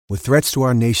With threats to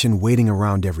our nation waiting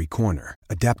around every corner,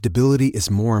 adaptability is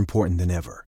more important than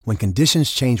ever. When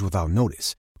conditions change without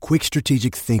notice, quick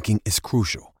strategic thinking is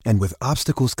crucial. And with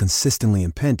obstacles consistently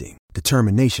impending,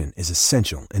 determination is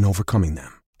essential in overcoming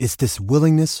them. It's this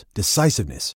willingness,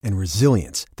 decisiveness, and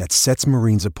resilience that sets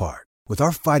Marines apart. With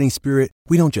our fighting spirit,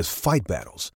 we don't just fight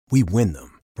battles, we win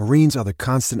them. Marines are the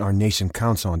constant our nation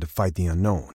counts on to fight the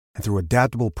unknown. And through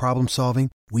adaptable problem solving,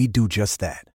 we do just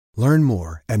that. Learn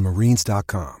more at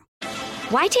marines.com.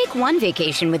 Why take one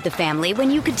vacation with the family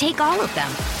when you could take all of them?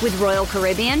 With Royal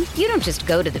Caribbean, you don't just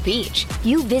go to the beach.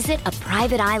 You visit a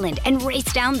private island and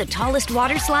race down the tallest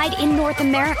water slide in North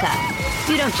America.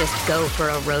 You don't just go for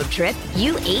a road trip.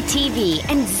 You ATV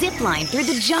and zip line through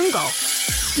the jungle.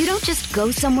 You don't just go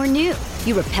somewhere new.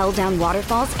 You rappel down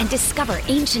waterfalls and discover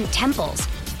ancient temples.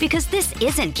 Because this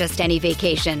isn't just any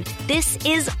vacation. This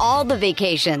is all the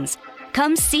vacations.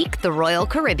 Come seek the Royal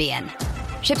Caribbean.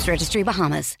 Ships Registry,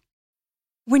 Bahamas.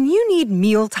 When you need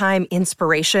mealtime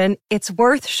inspiration, it's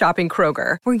worth shopping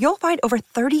Kroger, where you'll find over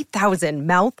 30,000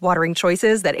 mouth-watering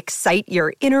choices that excite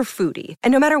your inner foodie.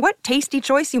 And no matter what tasty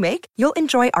choice you make, you'll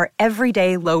enjoy our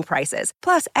everyday low prices,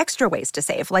 plus extra ways to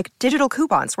save, like digital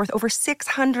coupons worth over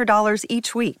 $600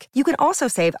 each week. You can also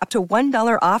save up to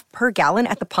 $1 off per gallon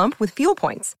at the pump with fuel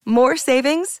points. More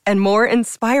savings and more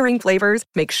inspiring flavors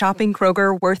make shopping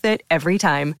Kroger worth it every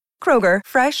time. Kroger,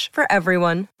 fresh for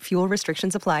everyone. Fuel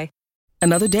restrictions apply.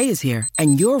 Another day is here,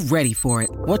 and you're ready for it.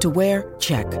 What to wear?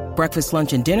 Check. Breakfast,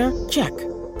 lunch, and dinner? Check.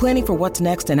 Planning for what's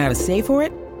next and how to save for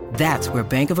it? That's where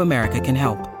Bank of America can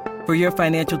help. For your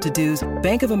financial to-dos,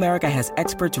 Bank of America has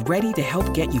experts ready to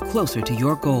help get you closer to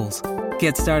your goals.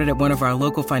 Get started at one of our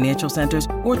local financial centers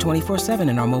or 24/7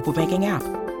 in our mobile banking app.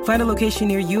 Find a location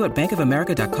near you at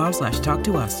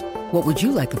bankofamerica.com/talktous. What would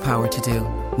you like the power to do?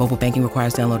 Mobile banking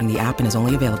requires downloading the app and is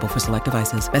only available for select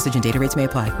devices. Message and data rates may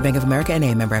apply. Bank of America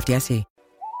N.A., member FDIC.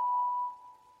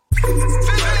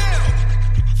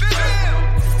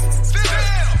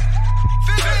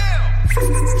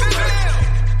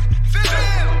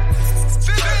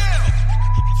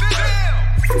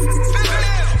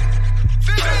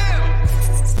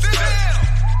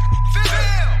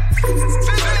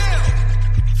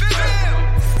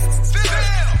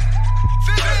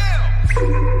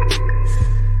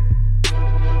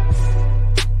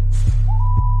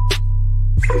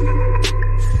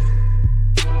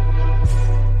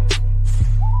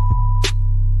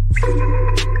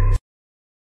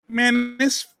 Man,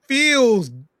 this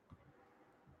feels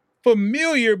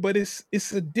familiar, but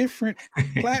it's a different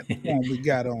platform we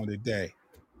got on today.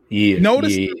 Yeah.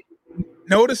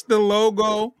 Notice the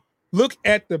logo. Look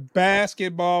at the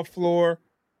basketball floor.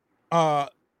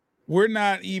 We're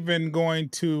not even going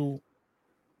to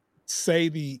say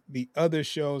the other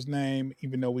show's name,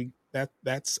 even though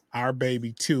that's our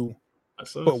baby too.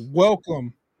 But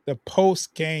welcome the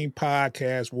post game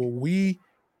podcast where we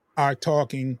are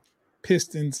talking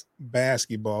Pistons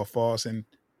basketball, Foss, and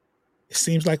it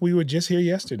seems like we were just here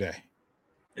yesterday.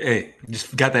 Hey,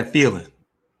 just got that feeling.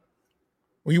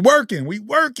 We working.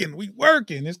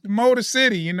 It's the Motor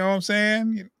City, you know what I'm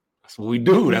saying? That's what we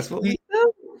do.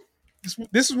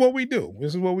 This is what we do.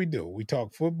 We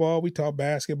talk football, we talk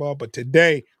basketball, but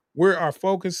today we are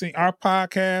focusing our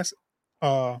podcast,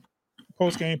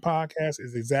 post-game podcast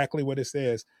is exactly what it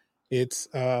says. It's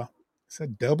a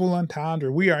double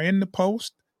entendre. We are in the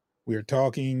post. We're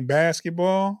talking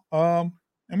basketball, and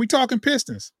we talking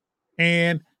Pistons.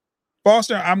 And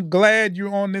Foster, I'm glad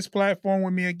you're on this platform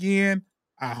with me again.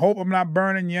 I hope I'm not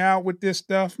burning you out with this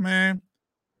stuff, man.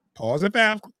 Pause if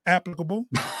applicable.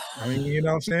 I mean, you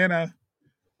know what I'm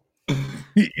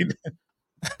saying?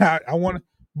 I want to,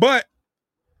 but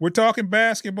we're talking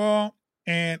basketball,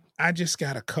 and I just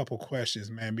got a couple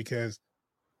questions, man, because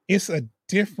it's a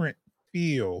different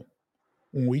feel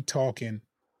when we talking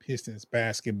Pistons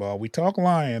basketball. We talk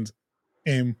Lions,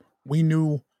 and we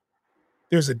knew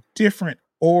there's a different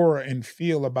aura and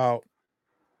feel about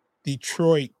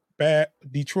Detroit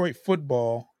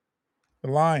football, the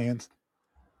Lions,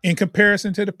 in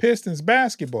comparison to the Pistons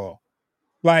basketball.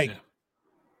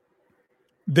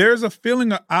 There's a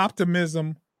feeling of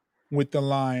optimism with the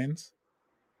Lions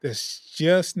that's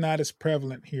just not as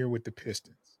prevalent here with the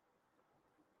Pistons.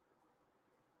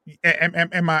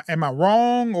 Am I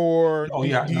wrong, or do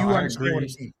you understand what I'm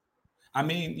saying? I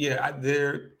mean, yeah,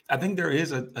 I think there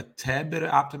is a tad bit of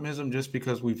optimism just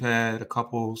because we've had a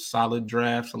couple solid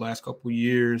drafts the last couple of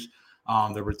years.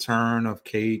 The return of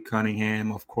Cade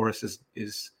Cunningham, of course,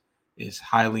 is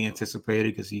highly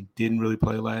anticipated because he didn't really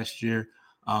play last year.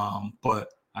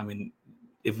 But I mean,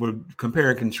 if we're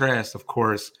compare and contrast, of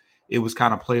course, it was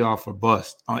kind of playoff or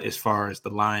bust as far as the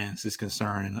Lions is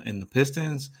concerned. And the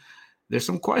Pistons, there's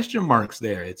some question marks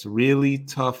there. It's really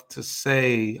tough to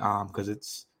say because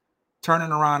it's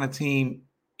turning around a team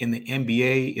in the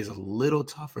NBA is a little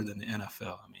tougher than the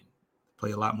NFL. I mean,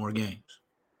 play a lot more games.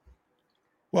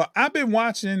 Well, I've been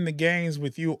watching the games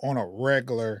with you on a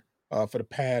regular for the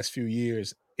past few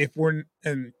years. If we're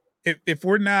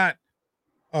not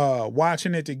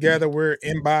watching it together, we're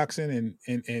inboxing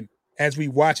and as we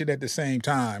watch it at the same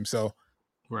time. So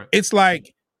right. It's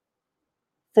like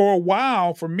for a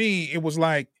while for me, it was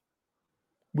like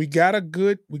we got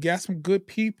some good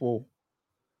people,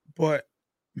 but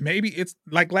maybe it's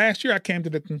like last year I came to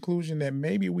the conclusion that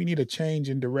maybe we need a change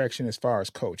in direction as far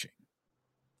as coaching.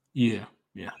 Yeah.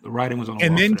 Yeah. The writing was on the wall.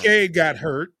 And then Cade got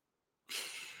hurt.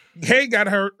 Cade got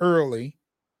hurt early,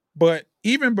 but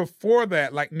even before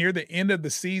that, like near the end of the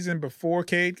season before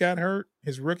Cade got hurt,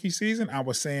 his rookie season, I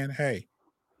was saying, hey,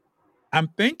 I'm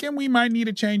thinking we might need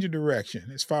a change of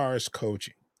direction as far as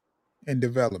coaching and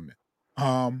development.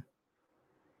 And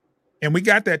we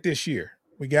got that this year.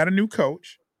 We got a new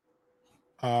coach.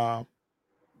 I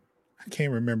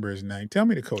can't remember his name. Tell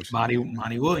me the coach. Monty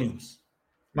Williams.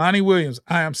 Monty Williams.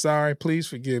 I am sorry. Please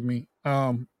forgive me.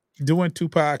 Doing 2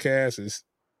 podcasts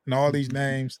and all these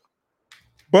names.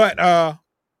 But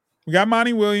we got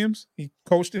Monty Williams. He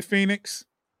coached at Phoenix.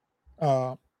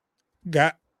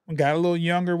 Got a little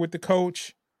younger with the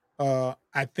coach.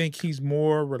 I think he's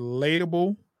more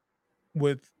relatable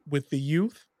with the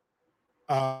youth.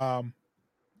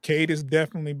 Cade is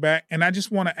definitely back. And I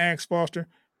just want to ask Foster,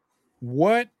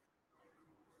 what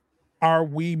are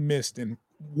we missing?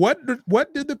 What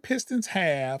do the Pistons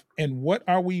have, and what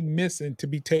are we missing to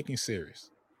be taken serious?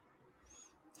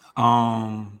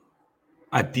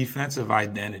 A defensive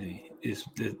identity is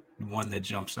the one that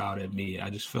jumps out at me. I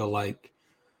just feel like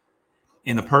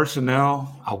in the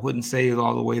personnel, I wouldn't say it's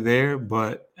all the way there,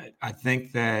 but I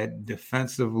think that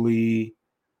defensively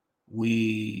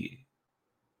we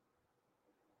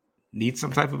need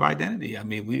some type of identity. I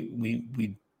mean,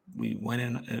 we went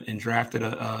in and drafted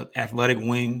a athletic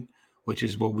wing, which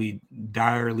is what we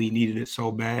direly needed it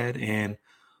so bad. And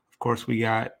of course we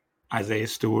got Isaiah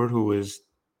Stewart,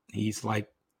 he's like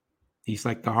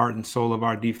the heart and soul of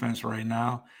our defense right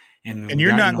now. And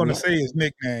you're not going to say his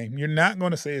nickname. You're not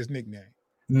going to say his nickname.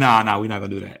 No, we're not going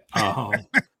to do that.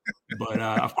 But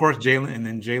of course,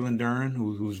 Jalen Duren,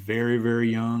 who's very,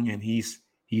 very young, and he's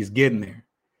getting there.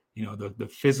 You know, the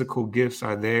physical gifts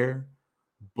are there,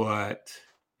 but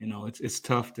you know, it's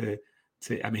tough to.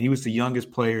 I mean, he was the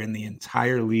youngest player in the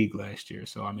entire league last year,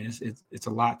 so I mean, it's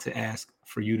a lot to ask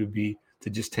for you to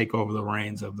just take over the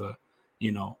reins of the,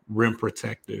 you know, rim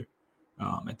protector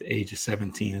at the age of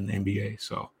 17 in the NBA.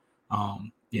 So,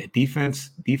 yeah, defense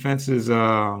is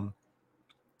a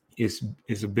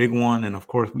big one, and of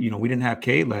course, you know, we didn't have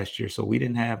Cade last year, so we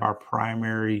didn't have our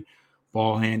primary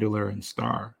ball handler and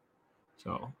star.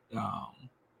 So, yeah.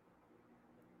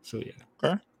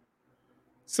 Okay.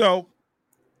 So,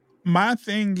 my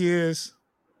thing is,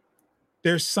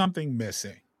 there's something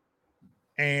missing,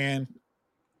 and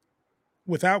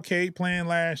without Cade playing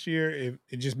last year,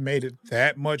 it just made it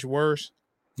that much worse.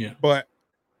 Yeah. But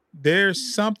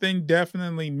there's something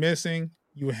definitely missing.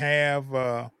 You have,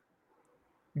 I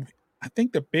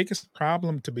think the biggest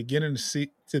problem to beginning to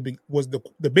was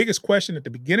the biggest question at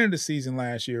the beginning of the season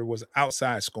last year was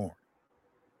outside scoring.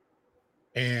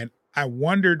 And I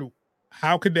wondered,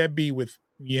 how could that be with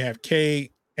you have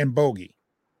Cade and Bogey?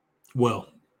 Well,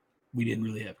 we didn't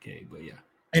really have Cade, but yeah.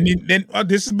 And then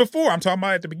this is before. I'm talking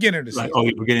about at the beginning of the season. Oh,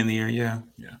 we're getting in the year, yeah.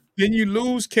 Then you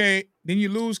lose Cade.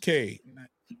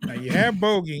 Now you have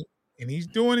Bogey, and he's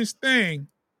doing his thing.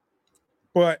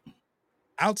 But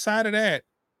outside of that,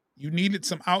 you needed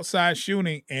some outside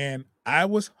shooting, and I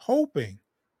was hoping,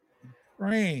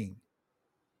 praying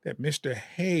that Mr.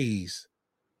 Hayes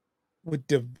would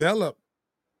develop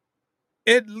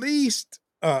at least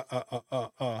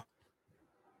I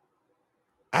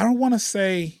don't want to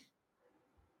say,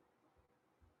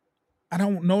 I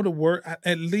don't know the word,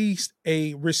 at least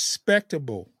a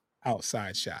respectable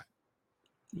outside shot.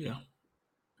 Yeah.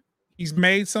 He's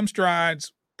made some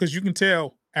strides because you can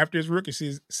tell after his rookie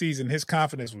season, his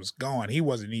confidence was gone. He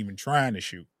wasn't even trying to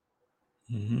shoot.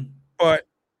 Mm-hmm. But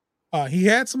he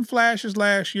had some flashes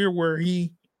last year where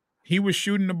he was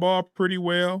shooting the ball pretty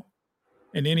well.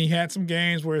 And then he had some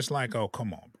games where it's like, oh,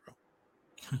 come on,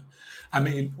 bro. I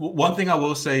mean, one thing I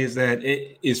will say is that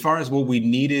as far as what we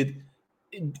needed,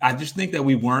 I just think that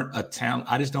we weren't a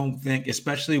talent. I just don't think,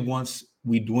 especially once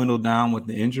we dwindled down with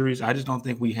the injuries, I just don't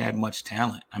think we had much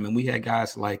talent. I mean, we had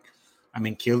guys like,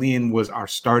 Killian was our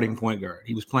starting point guard.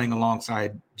 He was playing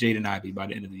alongside Jaden Ivey by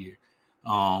the end of the year.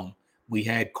 We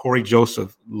had Corey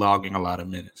Joseph logging a lot of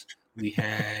minutes. We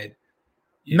had,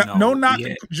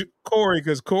 Corey,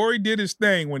 because Corey did his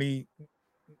thing when he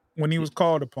was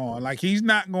called upon. Like he's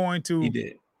not going to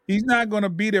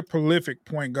be the prolific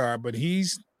point guard, but he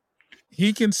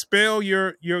can spell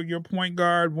your point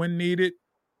guard when needed,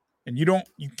 and you don't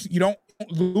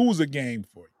lose a game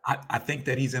for it. I think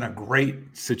that he's in a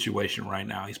great situation right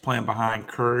now. He's playing behind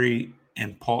Curry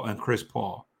and Chris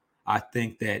Paul. I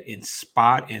think that in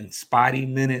spotty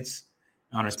minutes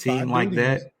on a team like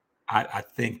that, I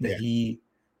think that he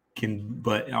can,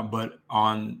 but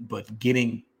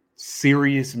getting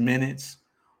serious minutes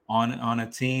on a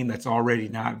team that's already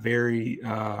not very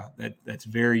that's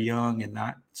very young and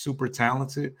not super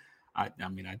talented. I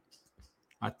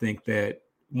think that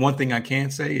one thing I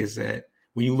can say is that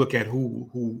when you look at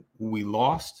who we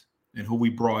lost and who we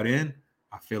brought in,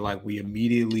 I feel like we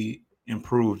immediately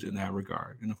improved in that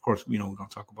regard. And of course, we're going to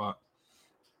talk about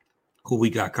who we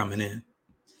got coming in.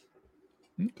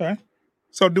 Okay.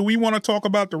 So do we want to talk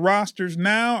about the rosters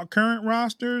now, current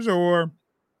rosters, or?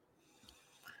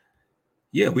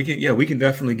 Yeah, we can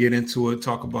definitely get into it.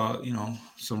 Talk about,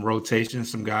 some rotation,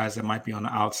 some guys that might be on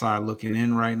the outside looking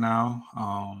in right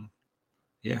now.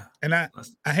 Yeah. And I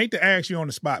hate to ask you on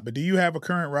the spot, but do you have a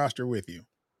current roster with you?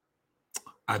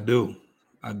 I do.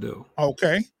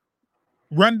 Okay.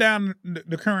 Run down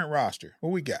the current roster. What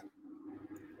we got?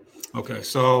 Okay,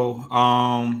 so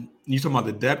you talking about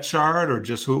the depth chart or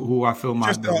just who I feel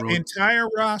just the entire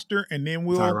roster, and then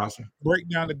we'll break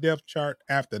down the depth chart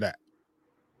after that.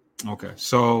 Okay,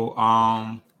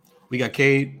 so we got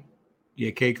Cade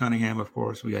Cunningham, of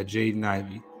course. We got Jaden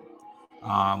Ivey.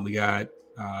 We got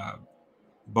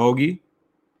Bogey,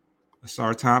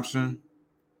 Asar Thompson,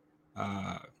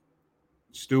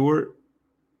 Stewart,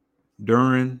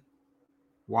 Duren,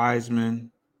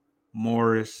 Wiseman,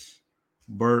 Morris,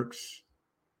 Burks,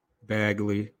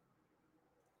 Bagley,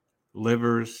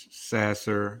 Livers,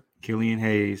 Sasser, Killian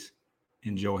Hayes,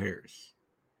 and Joe Harris.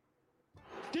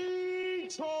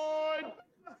 Detroit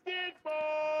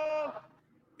basketball.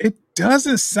 It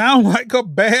doesn't sound like a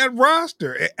bad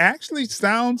roster. It actually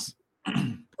sounds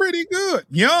pretty good.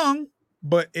 Young,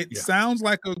 but it sounds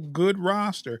like a good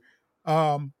roster.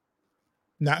 Not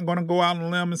going to go out on a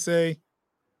limb and say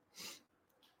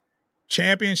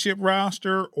championship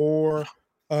roster or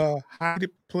a high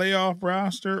playoff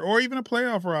roster or even a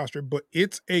playoff roster, but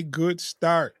it's a good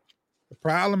start. The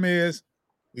problem is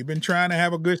we've been trying to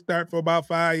have a good start for about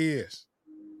 5 years.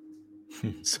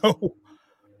 So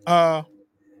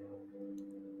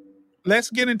let's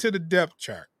get into the depth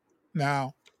chart.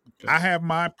 Now, I have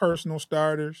my personal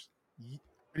starters.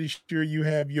 Pretty sure you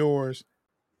have yours.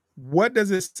 What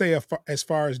does it say as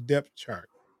far as depth chart?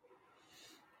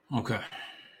 Okay.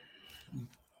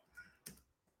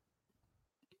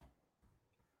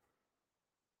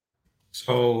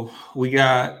 So we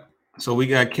got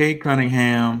Cade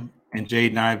Cunningham and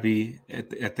Jaden Ivey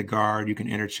at the guard. You can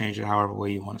interchange it however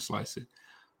way you want to slice it.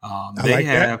 They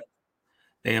have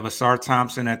Asar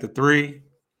Thompson at the 3,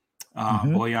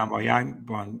 Bojan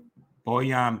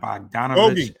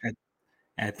Bogdanovic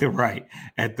at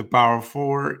the power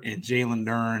 4, and Jalen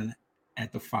Duren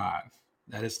at the 5.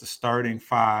 That is the starting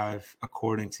 5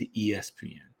 according to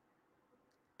ESPN.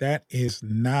 That is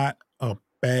not a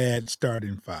bad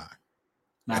starting 5.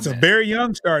 That's a very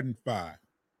young starting 5.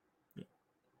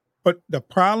 But the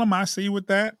problem I see with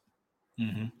that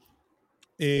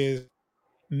is,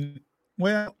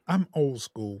 well, I'm old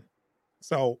school.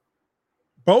 So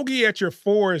Bogey at your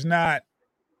 4 is not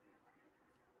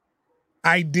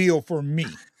ideal for me.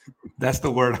 That's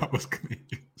the word I was going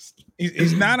to use.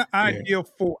 He's not an ideal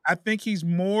 4. I think he's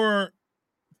more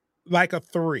like a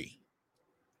 3.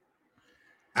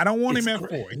 I don't want him at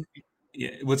 4.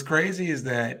 Yeah, what's crazy is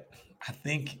that I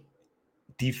think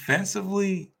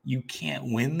defensively you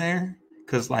can't win there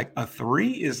because like a 3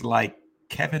 is like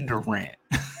Kevin Durant.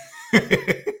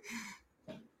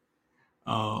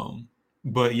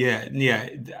 But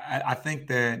I think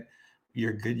that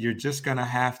you're good. You're just gonna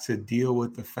have to deal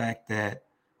with the fact that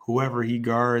whoever he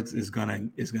guards is gonna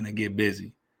get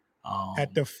busy.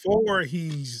 At the 4,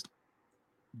 he's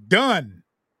done.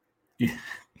 Yeah.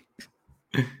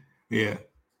 Yeah.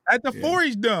 At the 4,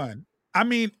 he's done. I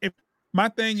mean, if my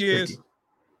thing is,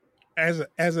 as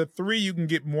a 3, you can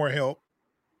get more help.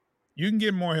 You can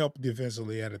get more help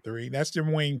defensively at a 3. That's your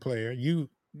wing player. You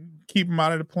keep him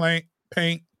out of the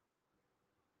paint,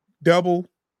 double,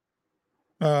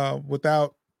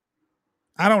 without.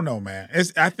 I don't know, man.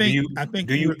 Do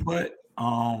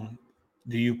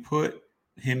you put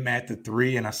him at the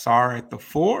 3 and Asar at the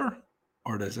 4,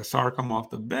 or does Asar come off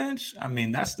the bench? I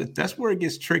mean, that's where it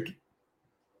gets tricky.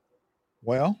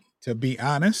 Well, to be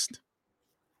honest,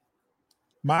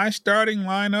 my starting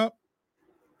lineup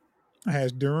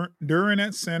has Duran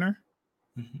at center,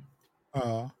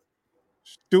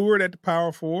 Stewart at the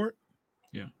power forward,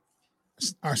 Yeah.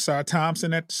 Arsar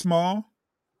Thompson at the small,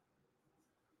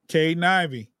 Caden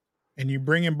Ivey, and you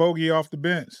bring in Bogey off the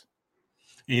bench.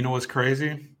 You know what's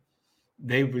crazy?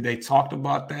 They talked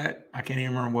about that. I can't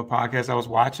even remember what podcast I was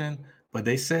watching, but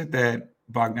they said that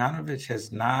Bogdanovich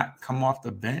has not come off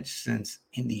the bench since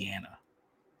Indiana.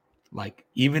 Like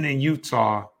even in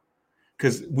Utah,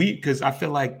 because I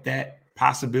feel like that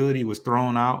possibility was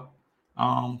thrown out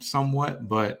somewhat,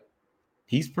 but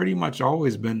he's pretty much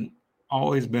always been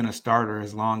a starter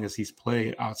as long as he's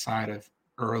played outside of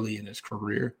early in his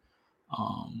career.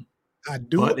 I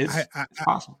do. But it's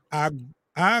possible.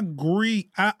 I agree.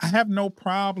 I have no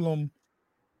problem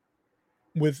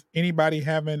with anybody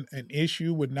having an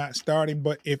issue with not starting,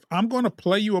 but if I'm going to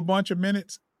play you a bunch of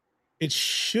minutes, it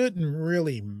shouldn't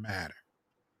really matter.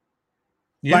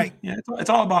 Yeah, it's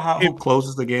all about who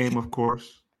closes the game, of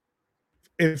course.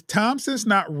 If Thompson's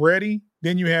not ready,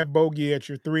 then you have Bogey at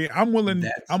your 3. I'm willing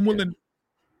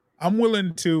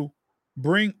to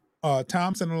bring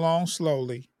Thompson along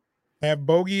slowly, have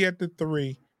Bogey at the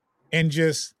 3, and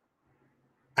just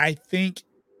I think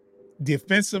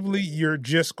defensively you're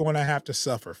just going to have to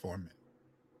suffer for a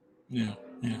minute.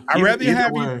 Yeah. I'd rather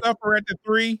have you suffer at the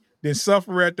 3 than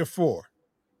suffer at the 4.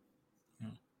 Yeah.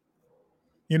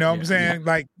 You know what I'm saying?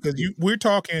 Like, because we're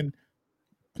talking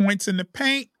points in the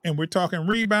paint and we're talking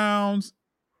rebounds.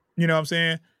 You know what I'm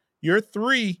saying? Your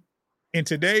 3 in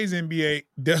today's NBA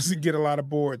doesn't get a lot of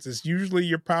boards. It's usually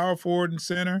your power forward and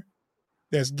center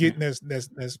that's getting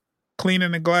that's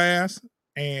cleaning the glass.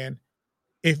 And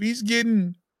if he's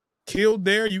getting killed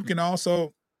there, you can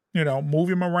also, move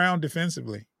him around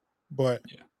defensively. But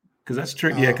because that's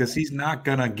true. Because he's not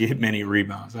gonna get many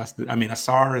rebounds.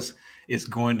 Ausar is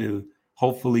going to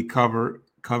hopefully cover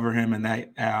him in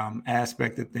that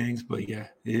aspect of things. But it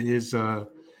is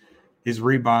his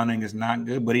rebounding is not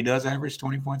good, but he does average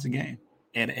 20 points a game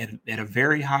at a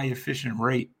very high efficient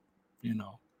rate.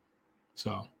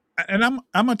 So. And I'm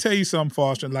gonna tell you something,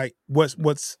 Foster. Like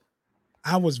what's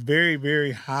I was very,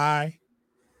 very high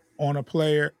on a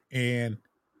player, and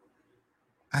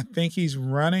I think he's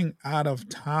running out of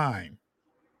time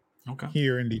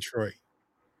here in Detroit.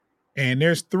 And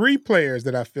there's 3 players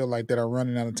that I feel like that are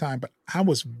running out of time, but I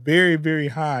was very, very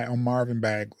high on Marvin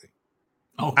Bagley.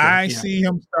 I see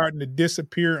him starting to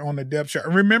disappear on the depth chart.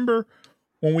 Remember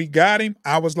when we got him,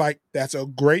 I was like, that's a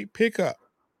great pickup.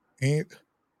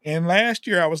 And last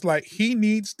year I was like, he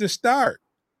needs to start.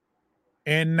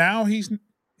 And now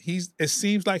it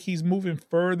seems like he's moving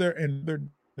further in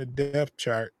the depth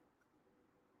chart.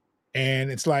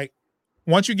 And it's like,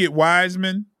 once you get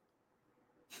Wiseman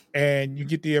and you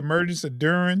get the emergence of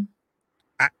Duran,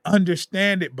 I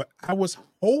understand it, but I was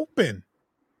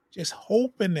just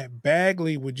hoping that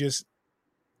Bagley would just,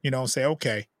 say,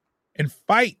 okay, and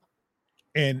fight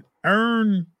and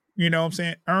earn,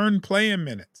 earn playing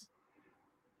minutes.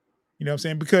 You know what I'm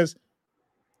saying? Because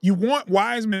you want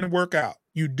Wiseman to work out.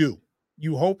 You do.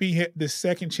 You hope he hit the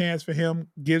second chance for him,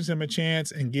 gives him a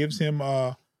chance, and gives him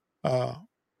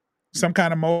some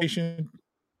kind of motivation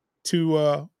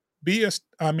to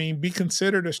be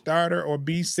considered a starter or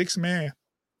be 6th man.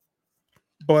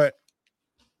 But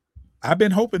I've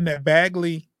been hoping that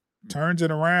Bagley turns it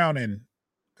around, and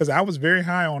because I was very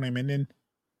high on him. And then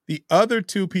the other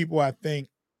 2 people I think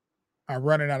are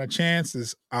running out of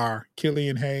chances are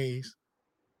Killian Hayes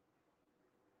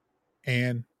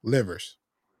and Livers.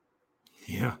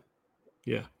 Yeah.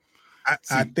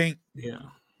 I think. Yeah.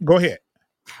 Go ahead.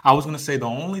 I was going to say the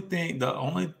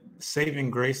only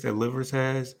saving grace that Livers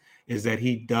has is that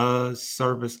he does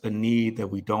service a need that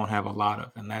we don't have a lot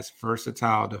of, and that's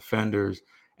versatile defenders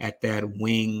at that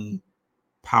wing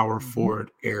power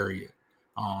forward area.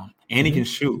 And he can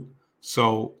shoot.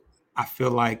 So I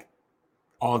feel like,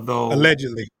 although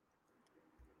allegedly,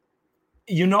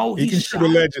 he can shoot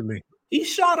allegedly. He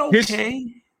shot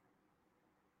okay.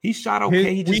 He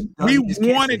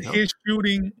wanted his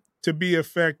shooting to be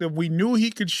effective. We knew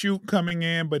he could shoot coming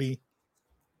in, but he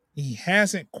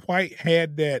hasn't quite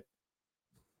had that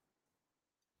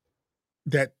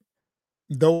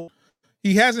though.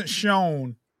 He hasn't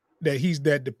shown that he's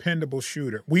that dependable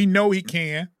shooter. We know he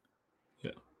can.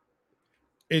 Yeah.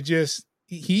 It just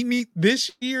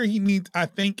this year he needs. I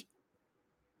think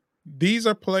these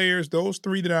are players. Those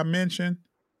 3 that I mentioned.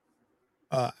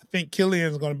 I think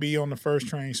Killian's going to be on the first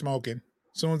train smoking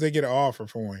as soon as they get an offer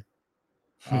for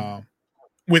him.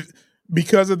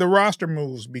 Because of the roster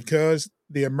moves, because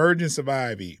the emergence of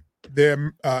Ivy,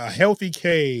 the healthy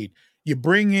Cade, You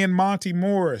bring in Monty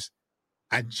Morris.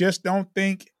 I just don't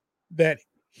think that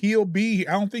he'll be here.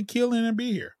 I don't think Killian will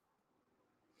be here.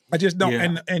 I just don't.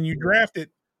 Yeah. And you drafted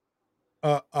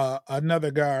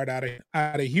another guard out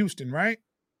of Houston, right?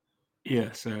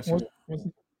 Yeah, Sasser.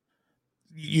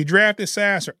 You drafted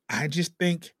Sasser. I just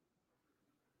think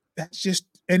that's just.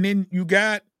 And then you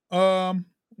got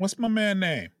what's my man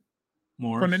name?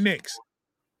 Morris. From the Knicks.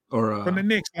 Or from the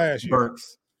Knicks last year.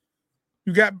 Burks.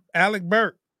 You got Alec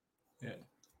Burks.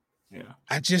 Yeah.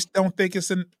 I just don't think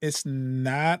it's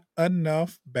not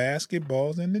enough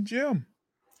basketballs in the gym.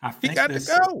 He got to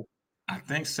go. I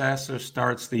think Sasser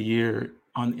starts the year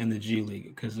in the G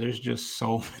League because there's just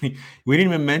so many. We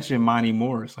didn't even mention Monty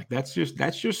Morris. Like that's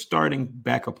your starting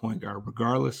backup point guard,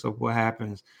 regardless of what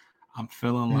happens. I'm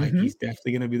feeling like he's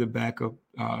definitely going to be the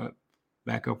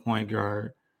backup point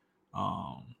guard.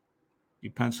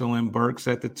 You pencil in Burks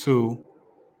at the 2,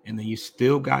 and then you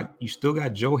still got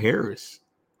Joe Harris,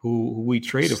 who we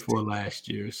traded for last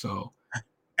year. So,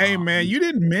 hey man, you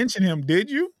didn't mention him,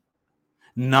 did you?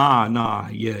 Nah.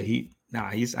 Yeah,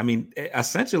 he's. I mean,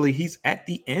 essentially, he's at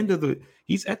the end of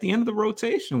the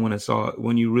rotation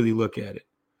when you really look at it.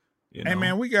 You know? Hey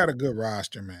man, we got a good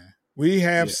roster, man. We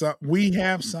have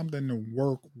something to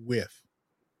work with.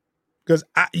 Because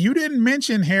you didn't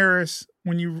mention Harris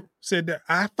when you said that.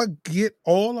 I forget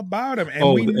all about him.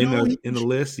 And in the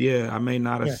list, yeah, I may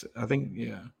not have. Yeah. I think,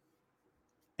 yeah.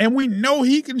 And we know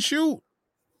he can shoot.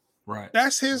 Right.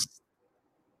 That's his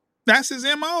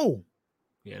MO.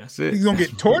 Yeah, that's it. He's gonna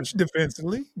get torched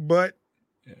defensively, but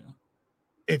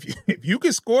if you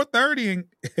can score 30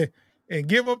 and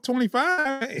give up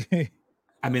 25,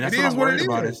 I mean that's what I'm worried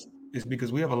about is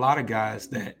because we have a lot of guys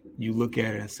that you look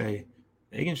at it and say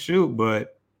they can shoot,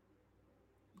 but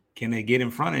can they get in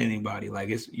front of anybody? Like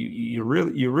it's you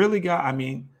really got. I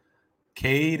mean,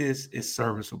 Cade is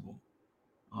serviceable.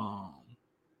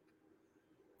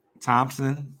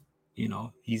 Thompson,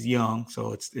 he's young,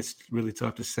 so it's really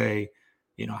tough to say,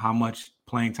 how much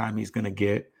playing time he's going to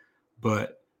get.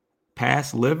 But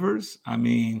past Livers, I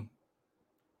mean,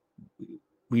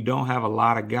 we don't have a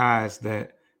lot of guys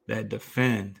that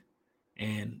defend,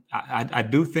 and I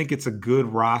do think it's a good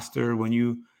roster when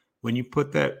you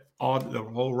put the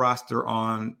whole roster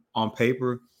on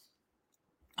paper.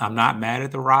 I'm not mad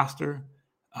at the roster.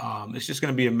 It's just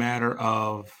going to be a matter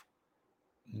of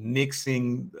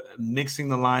mixing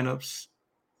the lineups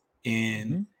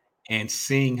in and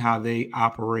seeing how they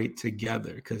operate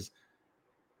together, because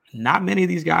not many of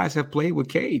these guys have played with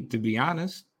Cade, to be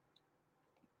honest.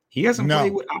 He hasn't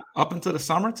played with up until the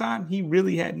summertime. He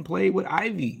really hadn't played with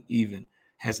Ivy, even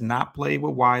has not played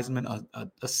with Wiseman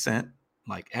a cent,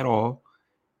 like at all.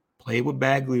 Played with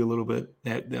Bagley a little bit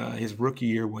that his rookie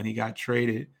year when he got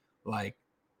traded. Like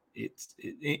I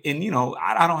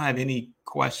don't have any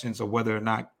questions of whether or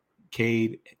not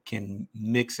Cade can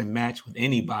mix and match with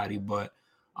anybody, but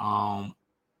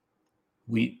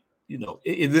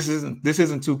this isn't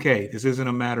 2K. This isn't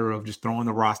a matter of just throwing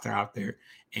the roster out there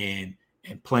and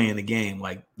playing the game.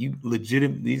 Like these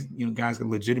guys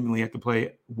can legitimately have to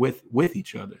play with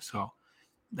each other. So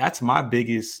that's my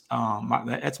biggest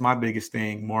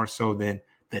thing, more so than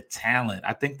the talent.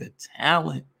 I think the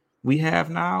talent we have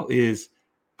now is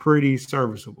pretty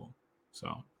serviceable.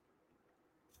 So,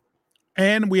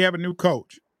 and we have a new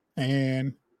coach,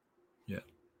 and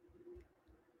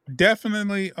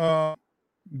definitely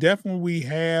we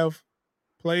have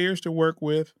players to work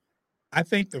with. I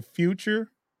think the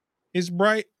future is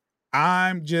bright.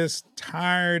 I'm just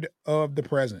tired of the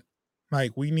present.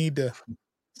 Like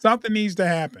something needs to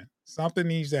happen. Something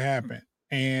needs to happen.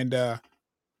 And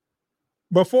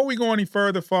before we go any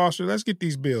further, Foster, let's get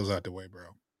these bills out the way, bro.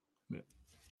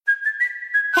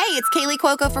 Hey, it's Kaylee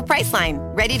Cuoco for Priceline.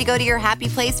 Ready to go to your happy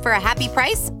place for a happy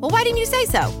price? Well, why didn't you say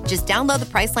so? Just download the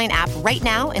Priceline app right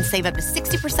now and save up to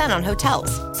 60% on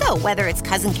hotels. So whether it's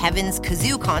Cousin Kevin's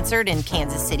Kazoo Concert in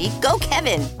Kansas City, go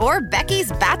Kevin, or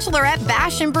Becky's Bachelorette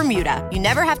Bash in Bermuda, you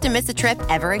never have to miss a trip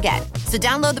ever again. So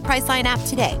download the Priceline app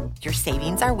today. Your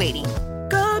savings are waiting.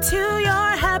 Go to your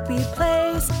happy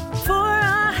place for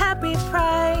a happy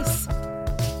price.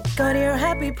 Go to your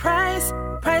happy price,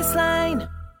 Priceline.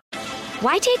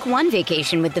 Why take one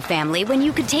vacation with the family when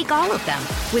you could take all of them?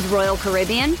 With Royal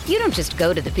Caribbean, you don't just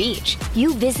go to the beach.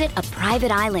 You visit a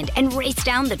private island and race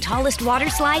down the tallest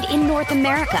water slide in North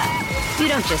America. You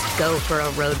don't just go for a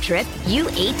road trip. You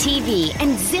ATV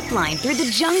and zip line through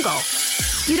the jungle.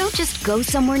 You don't just go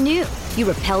somewhere new.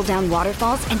 You rappel down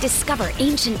waterfalls and discover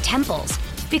ancient temples.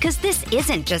 Because this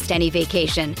isn't just any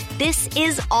vacation. This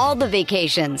is all the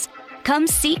vacations. Come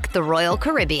seek the Royal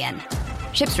Caribbean.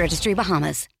 Ships Registry,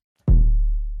 Bahamas.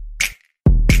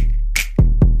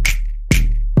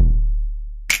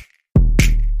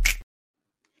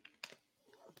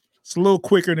 It's a little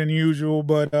quicker than usual,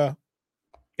 but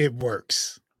it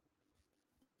works.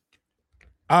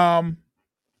 I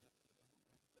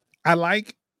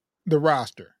like the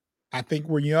roster. I think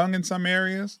we're young in some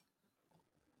areas.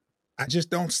 I just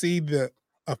don't see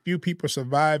a few people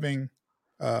surviving,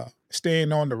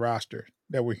 staying on the roster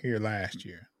that were here last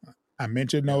year. I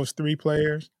mentioned those 3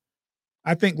 players.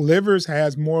 I think Livers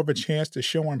has more of a chance to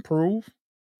show and prove.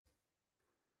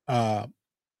 I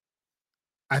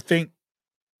think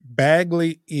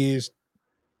Bagley is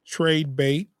trade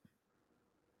bait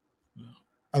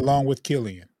along with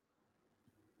Killian.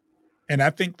 And I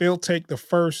think they'll take the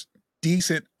first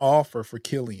decent offer for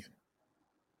Killian.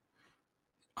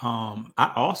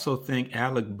 I also think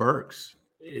Alec Burks,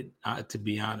 to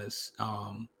be honest,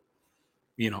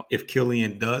 if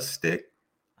Killian does stick,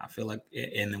 I feel like,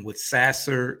 and then with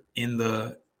Sasser in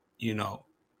the,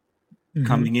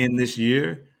 coming in this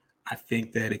year, I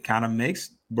think that it kind of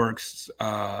makes Burks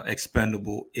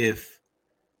expendable if,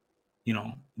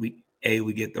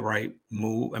 we get the right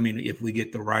move. I mean, if we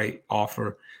get the right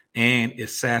offer, and if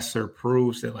Sasser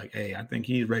proves that, like, hey, I think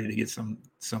he's ready to get some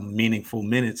meaningful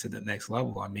minutes at the next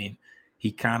level. I mean,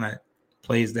 he kind of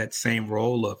plays that same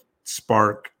role of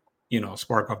spark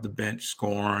off the bench,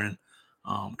 scoring,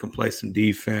 can play some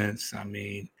defense. I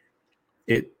mean,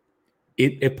 it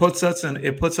puts us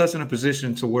in a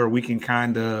position to where we can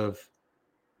kind of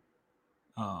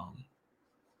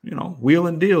wheel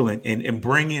and deal and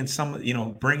bring in some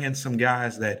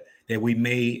guys that we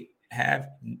may have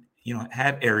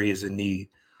areas of need.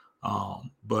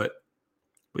 But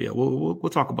yeah, we'll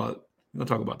talk about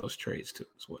those trades too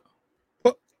as well.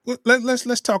 Well,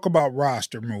 let's talk about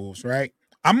roster moves, right?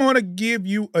 I'm going to give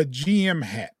you a GM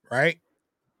hat, right?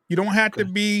 You don't have to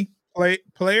be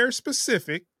player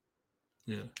specific,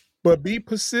 but be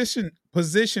position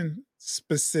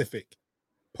specific.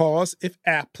 Pause if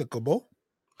applicable.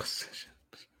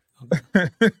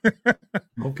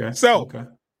 Okay. So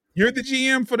you're the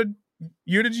GM for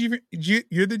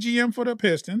the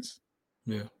Pistons.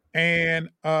 Yeah. And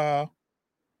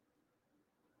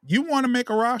you want to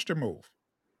make a roster move.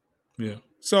 Yeah.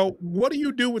 So what do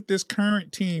you do with this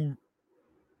current team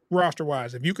roster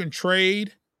wise? If you can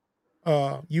trade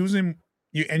using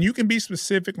you, and you can be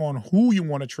specific on who you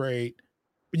want to trade,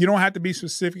 but you don't have to be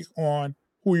specific on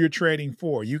who you're trading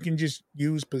for. You can just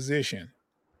use position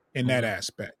in that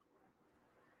aspect.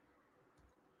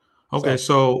 Okay,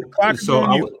 so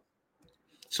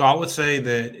I would say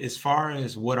that as far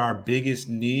as what our biggest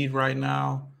need right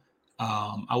now,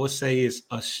 I would say is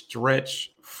a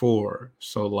stretch 4.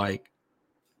 So like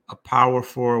a power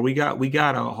 4. We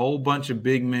got a whole bunch of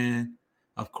big men.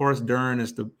 Of course, Duren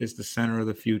is the center of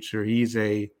the future. He's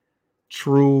a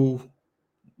true,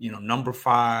 number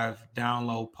 5 down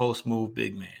low post move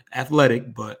big man.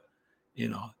 Athletic, but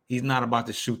he's not about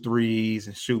to shoot threes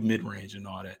and shoot mid range and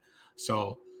all that.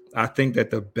 So I think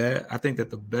that the best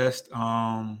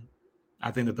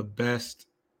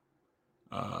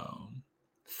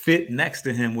fit next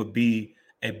to him would be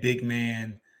a big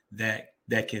man that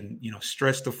can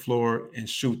stretch the floor and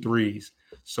shoot threes.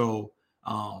 So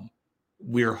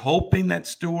we're hoping that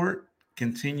Stewart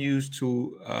continues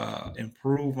to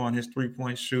improve on his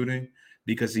 3-point shooting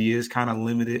because he is kind of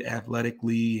limited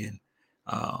athletically, and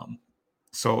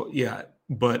so yeah.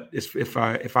 But if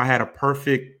I had a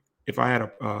perfect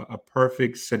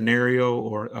scenario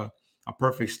or a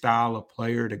perfect style of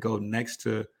player to go next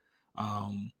to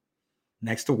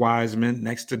Wiseman,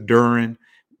 next to Duren,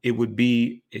 it would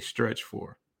be a stretch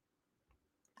 4.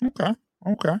 Okay.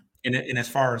 And as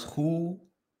far as who,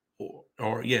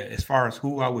 as far as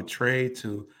who I would trade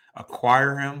to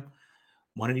acquire him,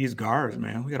 one of these guards,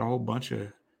 man. We got a whole bunch of.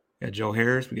 We got Joe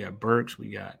Harris, we got Burks,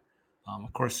 we got,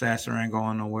 of course, Sasser ain't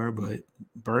going nowhere, but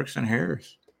Burks and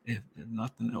Harris, if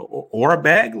nothing, or a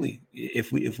Bagley,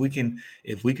 if we can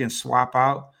swap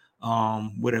out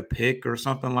with a pick or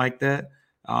something like that,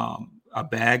 a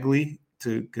Bagley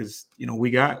because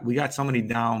we got so many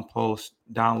down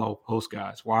low post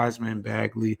guys, Wiseman,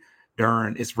 Bagley,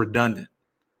 Duren. It's redundant,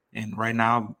 and right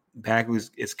now Bagley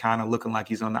is kind of looking like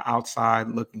he's on the outside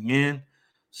looking in.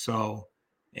 So,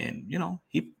 and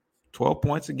he 12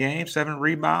 points a game, 7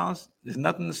 rebounds. There's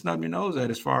nothing to snub your nose at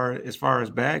as far as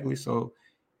Bagley. So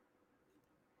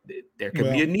there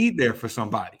could be a need there for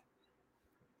somebody.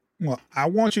 Well, I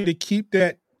want you to keep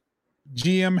that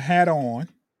GM hat on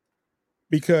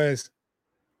because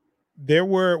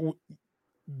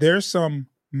there's some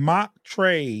mock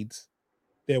trades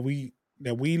that we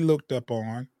looked up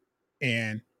on,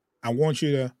 and I want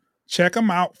you to check them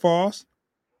out for us.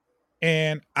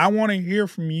 And I want to hear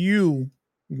from you.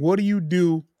 What do you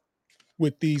do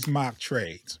with these mock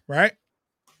trades, right?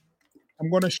 I'm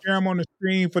going to share them on the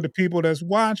screen for the people that's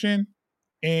watching,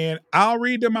 and I'll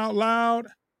read them out loud,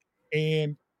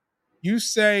 and you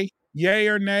say yay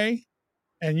or nay,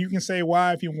 and you can say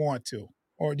why if you want to,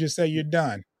 or just say you're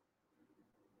done.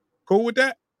 Cool with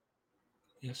that?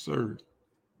 Yes, sir.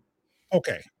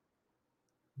 Okay.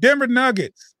 Denver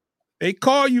Nuggets, they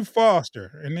call you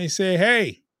Foster, and they say,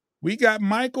 hey, we got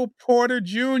Michael Porter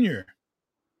Jr.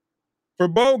 for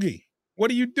Bogey.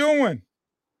 What are you doing?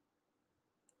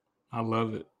 I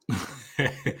love it.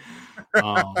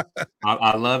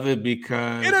 I love it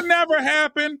because it'll never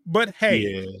happen, but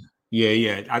hey.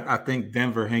 Yeah. I think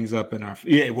Denver hangs up in our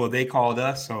well, they called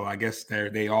us, so I guess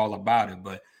they all about it.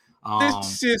 But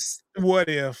it's just what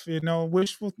if,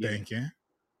 wishful thinking.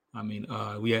 I mean,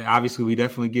 we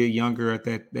definitely get younger at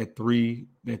that three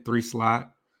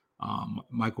slot.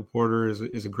 Michael Porter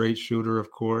is a great shooter,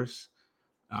 of course.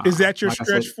 Is that your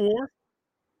stretch four?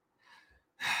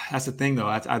 That's the thing, though.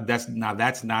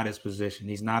 That's not his position.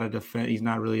 He's not He's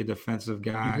not really a defensive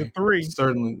guy. He's a three.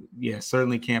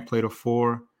 Certainly can't play the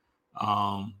four.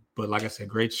 But like I said,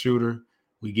 great shooter.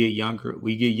 We get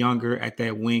younger at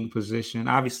that wing position.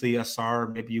 Obviously, Asar,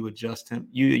 maybe you adjust him.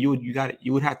 You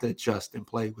would have to adjust and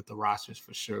play with the rosters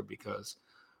for sure because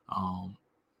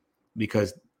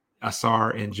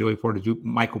Asar and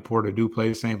Michael Porter do play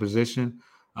the same position.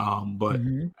 But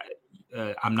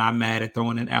I'm not mad at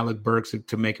throwing in Alec Burks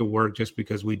to make it work just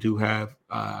because we do have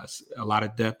a lot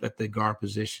of depth at the guard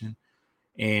position.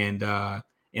 And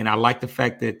I like the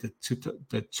fact that the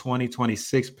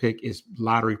 2026 pick is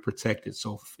lottery protected.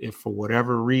 So if for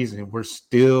whatever reason we're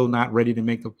still not ready to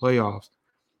make the playoffs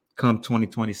come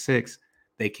 2026,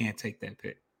 they can't take that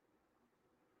pick.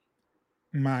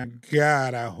 My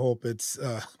God, I hope it's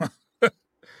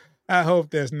I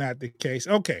hope that's not the case.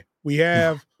 Okay, we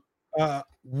have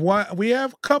we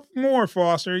have a couple more,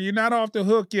 Foster. You're not off the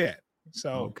hook yet.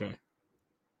 So okay.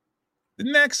 The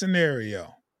next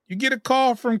scenario, you get a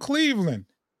call from Cleveland.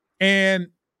 And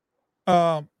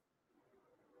I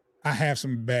have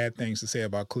some bad things to say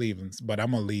about Cleveland, but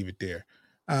I'm going to leave it there.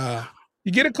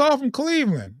 You get a call from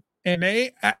Cleveland, and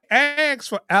they ask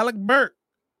for Alec Burks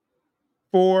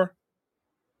for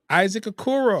Isaac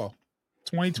Okoro,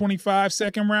 2025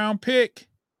 second-round pick,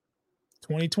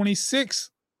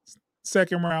 2026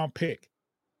 second-round pick.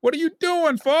 What are you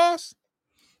doing, Foss?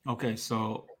 Okay,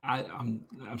 so I'm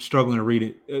struggling to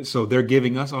read it. So they're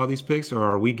giving us all these picks, or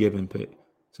are we giving picks?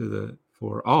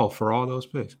 For all those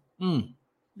picks.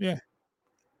 Yeah.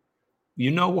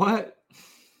 You know what?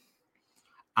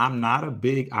 I'm not a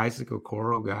big Isaac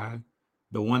Okoro guy.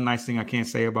 The one nice thing I can't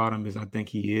say about him is I think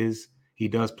he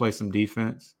does play some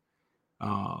defense.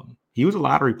 He was a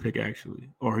lottery pick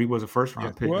actually, or he was a first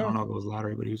round pick. I don't know if it was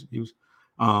lottery, but he was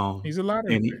he's a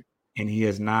lottery pick. And he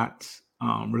has not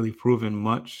really proven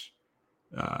much.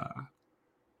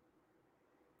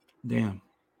 Damn.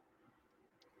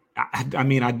 I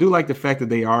mean, I do like the fact that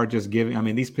they are just giving. I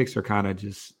mean, these picks are kind of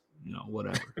just,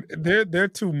 whatever. they're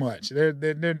too much.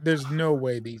 There's no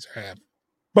way these are happening.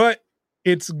 But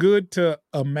it's good to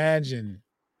imagine,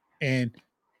 and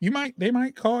they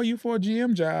might call you for a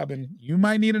GM job, and you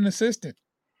might need an assistant.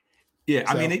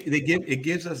 Yeah, so. I mean, it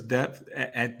gives us depth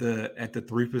at the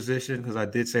three position because I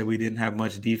did say we didn't have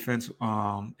much defense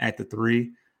at the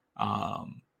three.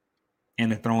 And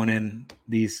they're throwing in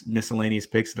these miscellaneous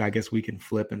picks that I guess we can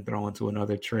flip and throw into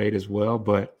another trade as well.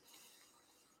 But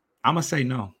I'm gonna say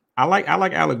no. I like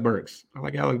Alec Burks. I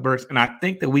like Alec Burks, and I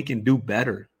think that we can do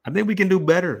better. I think we can do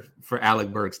better for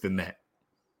Alec Burks than that.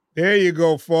 There you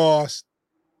go, Foss.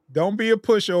 Don't be a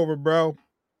pushover, bro.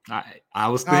 I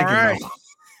was thinking. All right.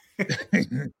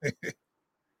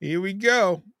 Here we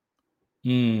go.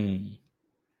 The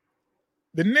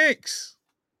Knicks,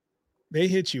 they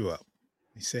hit you up.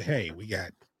 They say, hey, we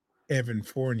got Evan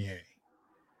Fournier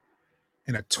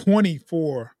and a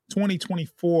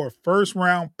 2024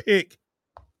 first-round pick,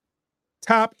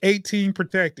 top 18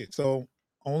 protected. So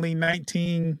only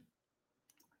 19,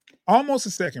 almost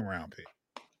a second-round pick.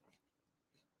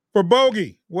 For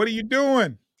Bogey, what are you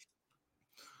doing?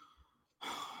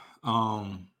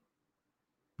 The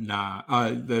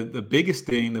biggest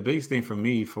thing for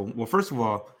me, first of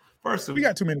all, we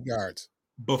got too many guards.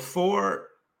 Before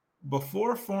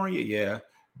Fournier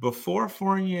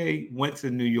went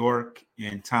to New York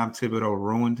and Tom Thibodeau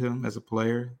ruined him as a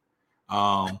player,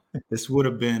 this would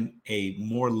have been a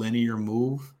more linear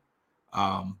move.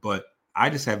 But I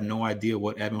just have no idea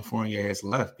what Evan Fournier has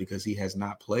left because he has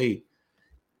not played.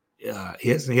 He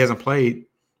hasn't played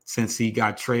since he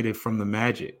got traded from the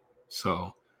Magic.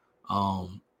 So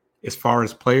as far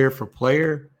as player for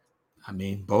player, I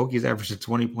mean, Bogey's averaging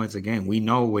 20 points a game. We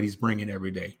know what he's bringing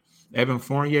every day. Evan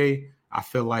Fournier, I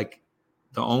feel like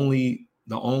the only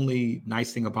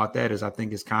nice thing about that is I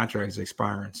think his contract is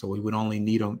expiring, so we would only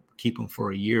need him, keep him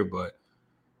for a year. But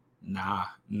nah.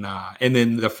 And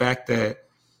then the fact that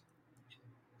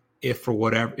if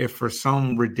for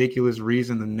some ridiculous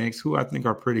reason the Knicks, who I think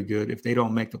are pretty good, if they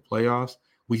don't make the playoffs,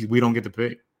 we don't get the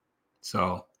pick.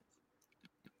 So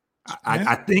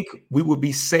I think we would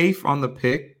be safe on the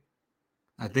pick.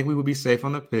 I think we would be safe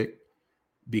on the pick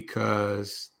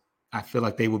because I feel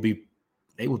like they would be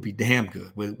damn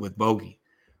good with Bogey.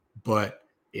 But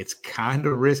it's kind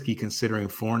of risky considering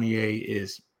Fournier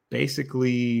is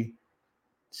basically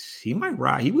he might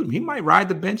ride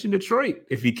the bench in Detroit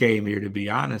if he came here, to be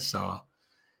honest. So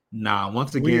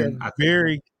once again, I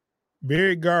very,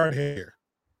 very guard here.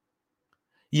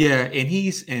 Yeah, and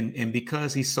he's and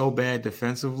because he's so bad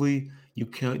defensively, you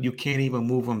can't even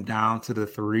move him down to the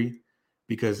 3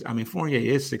 because I mean Fournier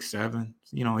is 6'7".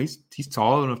 You know, he's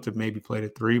tall enough to maybe play the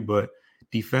 3, but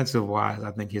defensive wise,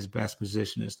 I think his best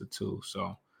position is the 2.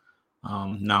 So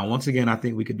now once again, I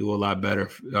think we could do a lot better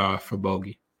for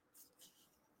Bogey.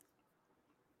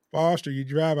 Foster, you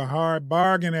drive a hard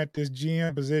bargain at this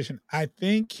GM position. I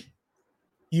think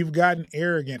you've gotten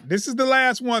arrogant. This is the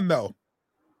last one, though.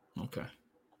 Okay.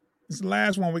 This is the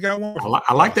last one. We got one.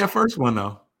 I like that first one,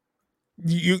 though.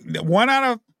 You 1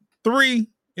 out of 3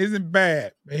 isn't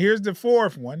bad. But here's the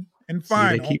 4th one and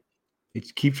final. They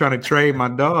keep trying to trade my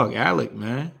dog, Alec,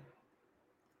 man.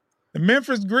 The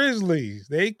Memphis Grizzlies,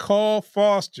 they call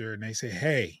Foster and they say,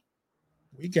 hey,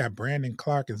 we got Brandon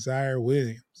Clark and Zaire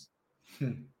Williams.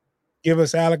 Give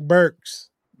us Alec Burks.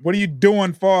 What are you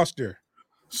doing, Foster?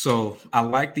 So I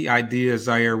like the idea of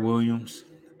Zaire Williams.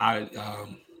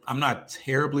 I'm not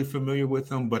terribly familiar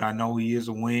with him, but I know he is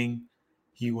a wing.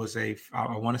 He was I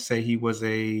want to say he was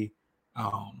a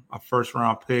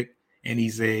first-round pick, and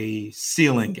he's a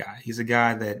ceiling guy. He's a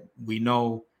guy that we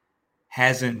know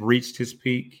hasn't reached his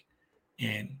peak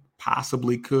and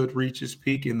possibly could reach his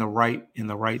peak in the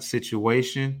right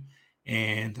situation.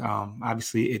 And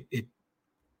obviously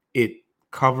it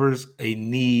covers a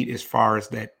need as far as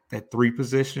that 3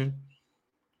 position.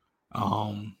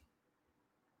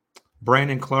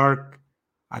 Brandon Clark,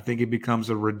 I think it becomes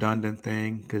a redundant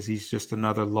thing because he's just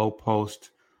another low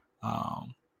post.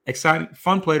 Exciting,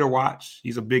 fun player to watch.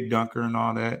 He's a big dunker and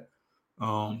all that.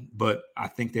 But I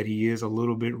think that he is a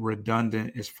little bit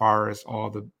redundant as far as all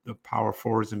the power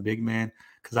forwards and big man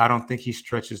because I don't think he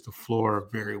stretches the floor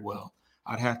very well.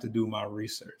 I'd have to do my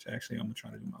research. Actually, I'm going to try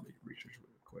to do my research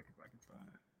really quick if I can find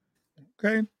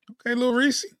it. Okay, little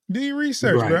Reese. Do your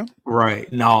research, bro.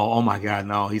 Right. No, oh my God,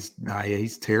 no. He's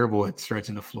terrible at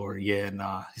stretching the floor. Yeah,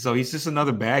 nah. So he's just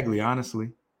another Bagley,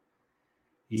 honestly.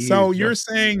 So you're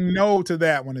saying no to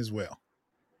that one as well?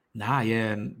 Nah,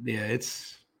 yeah,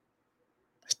 it's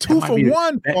 2 for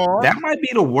 1, Paul. That might be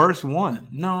the worst one.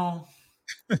 No.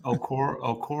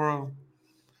 Okoro.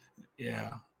 Yeah.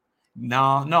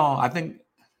 No, I think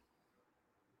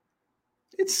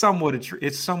it's somewhat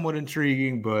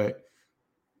intriguing, but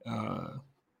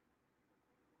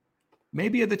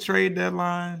maybe at the trade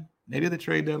deadline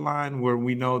where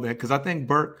we know that because I think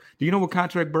Burke. Do you know what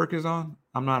contract Burke is on?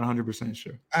 I'm not 100%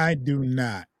 sure. I do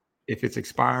not. If it's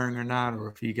expiring or not, or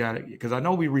if he got it, because I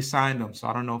know we re-signed him, so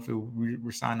I don't know if we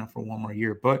re-signed him for 1 more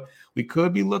year. But we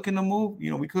could be looking to move.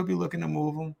 We could be looking to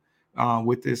move him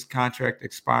with this contract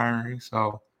expiring.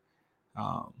 So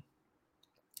I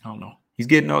don't know. He's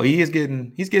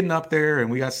getting up there, and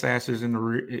we got Sasser in the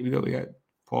rear. We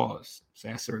got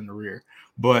Sasser in the rear,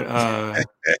 but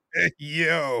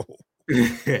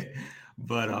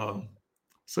but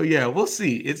so yeah, we'll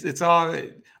see. It's all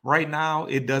right now.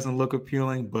 It doesn't look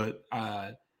appealing, but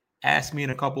ask me in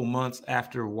a couple months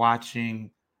after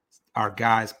watching our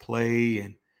guys play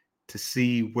and to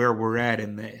see where we're at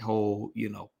in that whole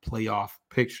playoff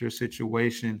picture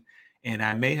situation. And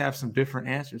I may have some different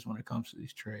answers when it comes to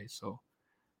these trades. So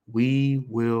we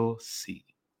will see.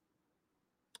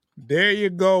 There you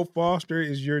go. Foster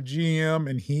is your GM,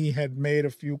 and he had made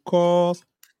a few calls.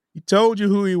 He told you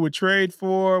who he would trade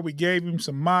for. We gave him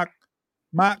some mock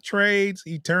trades.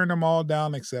 He turned them all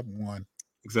down except one.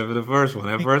 Except for the first one.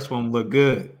 That first one looked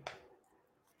good.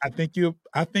 I think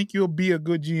you'll be a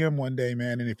good GM one day,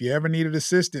 man. And if you ever need an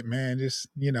assistant, man, just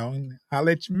I'll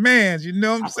let you mans. You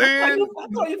know what I'm saying? I'll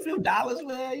throw you a few dollars,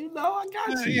 man. I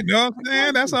got you. You know what I'm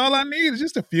saying? That's all I need is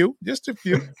just a few.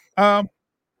 I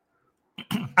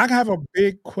have a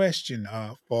big question,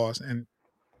 Foss, and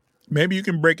maybe you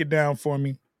can break it down for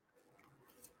me.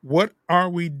 What are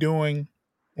we doing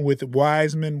with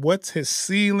Wiseman? What's his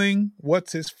ceiling?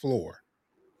 What's his floor?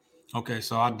 Okay,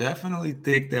 so I definitely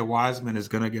think that Wiseman is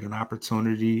going to get an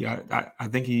opportunity. I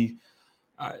think he's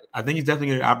definitely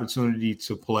getting an opportunity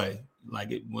to play.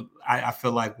 Like I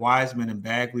feel like Wiseman and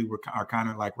Bagley are kind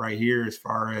of like right here as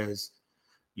far as,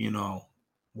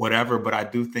 whatever. But I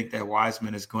do think that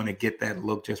Wiseman is going to get that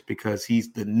look just because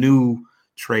he's the new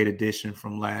trade addition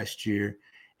from last year.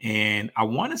 And I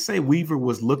want to say Weaver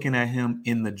was looking at him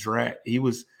in the draft.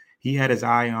 He had his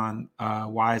eye on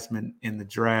Wiseman in the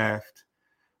draft.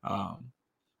 The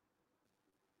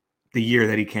year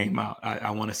that he came out,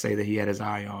 I want to say that he had his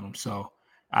eye on him. So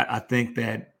I think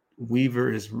that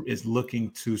Weaver is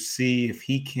looking to see if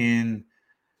he can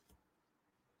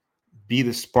be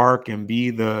the spark and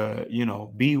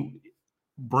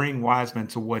bring Wiseman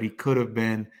to what he could have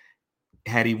been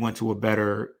had he went to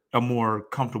a more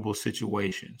comfortable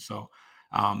situation. So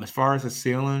as far as the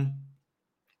ceiling,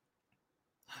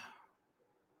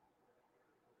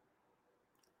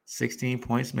 16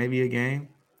 points maybe a game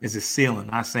is a ceiling.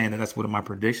 Not saying that that's what my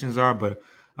predictions are, but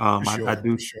I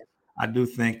do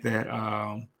think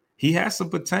that he has some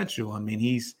potential. I mean,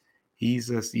 he's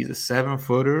a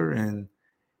 7-footer and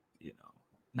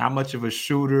not much of a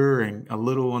shooter and a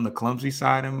little on the clumsy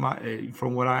side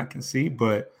from what I can see,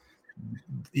 but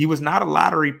he was not a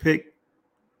lottery pick.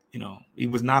 He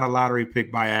was not a lottery pick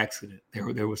by accident.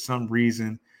 There was some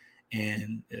reason,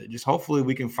 and just hopefully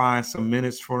we can find some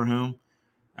minutes for him.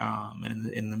 And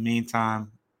in the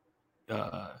meantime,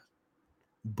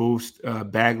 boost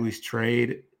Bagley's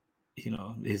trade,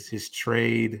 his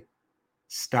trade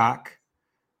stock,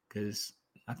 because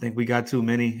I think we got too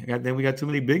many. We got too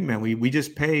many big men. We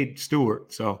just paid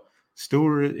Stewart, so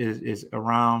Stewart is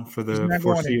around for the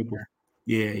foreseeable.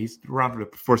 Yeah, he's around for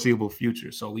the foreseeable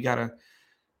future. So we gotta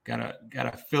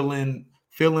fill in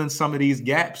some of these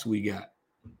gaps we got.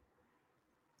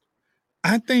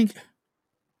 I think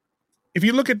if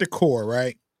you look at the core,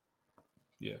 right?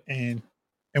 Yeah. And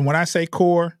when I say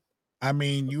core, I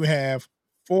mean you have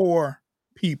 4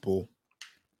 people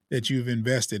that you've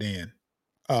invested in,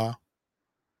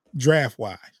 draft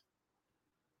wise.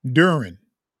 Duren,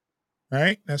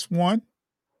 right? That's 1.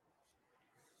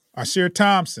 Asir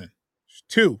Thompson,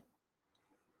 2.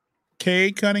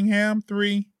 Cade Cunningham,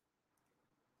 3.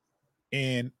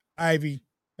 And Ivy,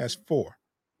 that's 4.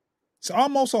 It's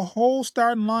almost a whole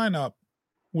starting lineup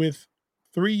with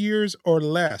 3 years or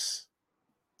less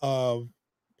of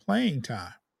playing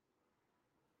time.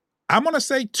 I'm going to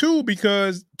say 2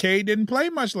 because Cade didn't play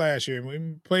much last year.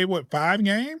 We played, 5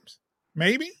 games?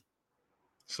 Maybe?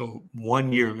 So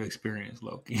 1 year of experience,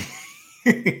 Loki.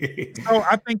 So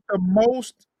I think the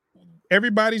most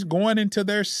everybody's going into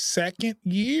their second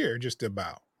year just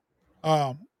about.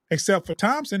 Except for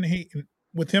Thompson,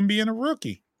 with him being a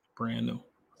rookie. Brand new.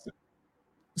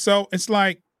 So it's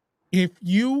like if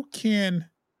you can,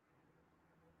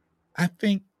 I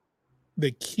think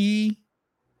the key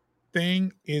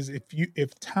thing is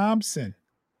if Thompson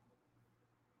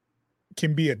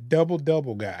can be a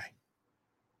double-double guy,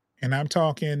 and I'm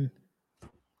talking,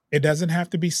 it doesn't have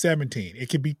to be 17. It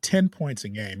could be 10 points a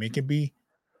game. It could be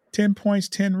 10 points,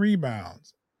 10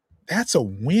 rebounds. That's a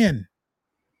win.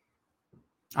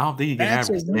 I don't think you can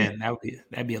average 10.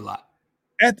 That'd be a lot.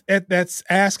 That's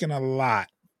asking a lot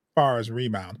as far as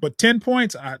rebounds. But 10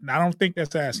 points, I don't think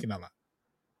that's asking a lot.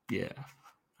 Yeah.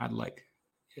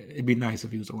 It'd be nice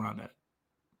if he was around that.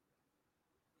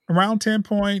 Around 10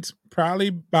 points, probably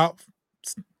about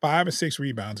 5 or 6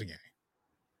 rebounds a game.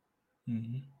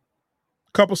 Mm-hmm.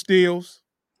 A couple steals.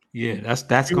 Yeah,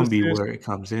 that's going to be where it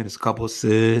comes in. It's a couple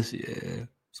assists. Yeah.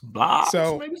 Some blocks.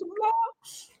 Maybe some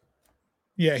blocks.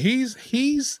 Yeah, he's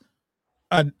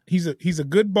a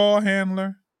good ball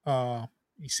handler.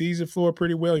 He sees the floor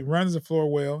pretty well. He runs the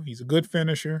floor well. He's a good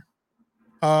finisher.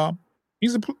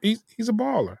 He's a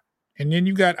baller. And then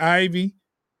you got Ivy,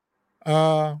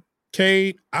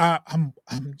 Cade. I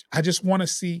just want to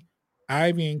see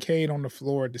Ivy and Cade on the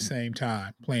floor at the same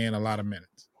time playing a lot of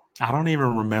minutes. I don't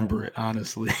even remember it,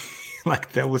 honestly.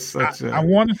 Like that was such I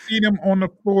want to see them on the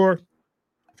floor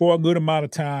for a good amount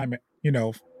of time,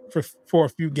 for a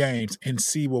few games and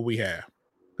see what we have,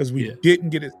 because we didn't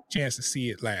get a chance to see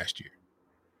it last year.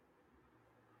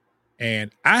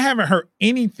 And I haven't heard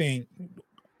anything.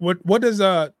 When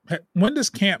does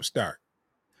camp start?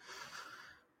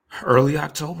 Early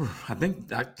October. I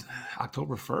think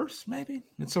October 1st, maybe.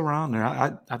 It's around there.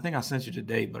 I think I sent you the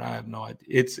date, but I have no idea.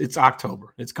 It's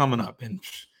October. It's coming up, and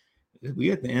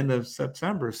we at the end of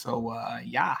September. So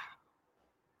yeah.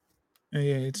 Yeah,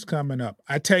 it's coming up.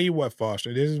 I tell you what,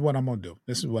 Foster, this is what I'm gonna do.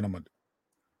 What's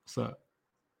up?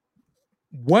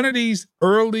 One of these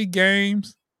early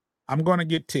games, I'm gonna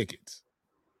get tickets.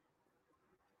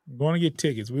 We're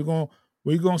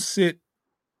gonna sit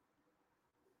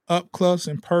up close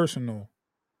and personal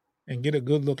and get a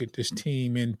good look at this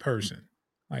team in person.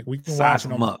 Like we can watch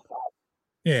them up.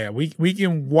 Yeah, we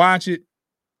can watch it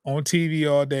on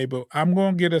TV all day, but I'm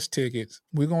gonna get us tickets.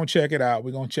 We're gonna check it out.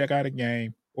 We're gonna check out a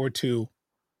game or two,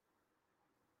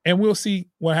 and we'll see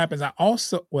what happens. I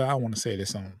want to say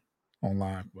this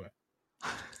online, but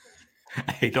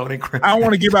Hey, don't I don't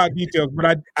want to give out details.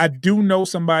 But I do know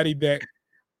somebody that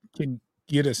can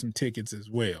get us some tickets as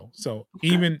well. So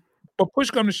but push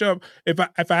come to shove, if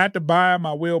I had to buy them,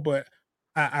 I will. But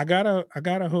I got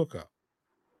a hookup.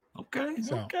 Okay.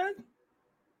 So, okay.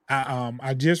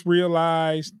 I just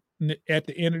realized at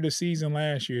the end of the season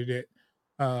last year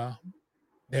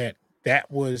that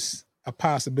was a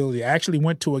possibility. I actually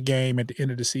went to a game at the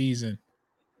end of the season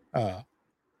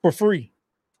for free.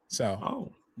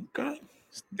 So okay.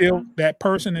 Still that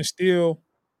person is still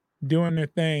doing their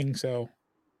thing. So,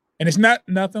 and it's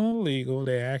nothing illegal.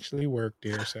 They actually work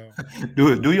there. So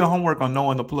do your homework on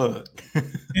knowing the plug.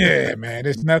 yeah, man,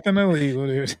 it's nothing illegal.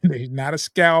 There's not a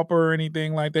scalper or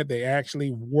anything like that. They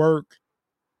actually work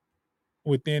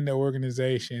within the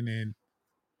organization, and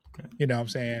you know what I'm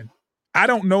saying? I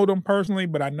don't know them personally,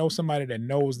 but I know somebody that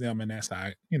knows them, and that's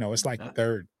how it's like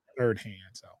third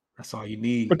hand. So that's all you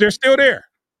need. But they're still there.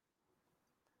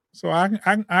 So I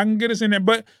can get us in there.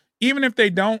 But even if they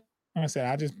don't, like I said,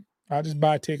 I'll just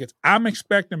buy tickets. I'm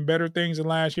expecting better things than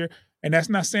last year. And that's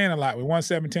not saying a lot. We won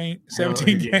 17 games.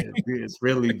 It's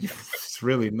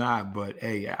really not. But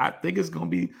hey, I think it's gonna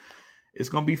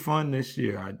be fun this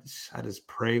year. I just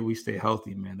pray we stay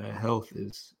healthy, man. That health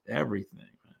is everything,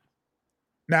 man.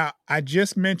 Now, I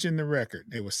just mentioned the record.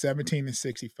 It was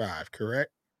 17-65,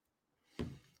 correct?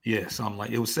 Yeah, something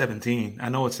like it was 17. I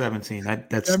know it's 17.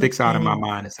 That 17, sticks out in my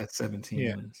mind. It's at 17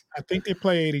 wins. I think they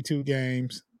play 82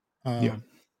 games.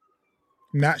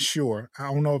 Not sure.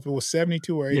 I don't know if it was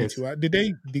 72 or 82. Yes. Did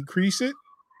they decrease it?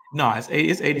 No, it's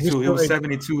 82. It was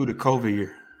 72 the COVID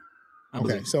year.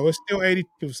 Okay, so it's still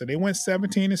 82. So they went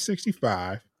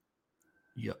 17-65.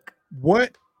 Yuck.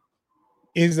 What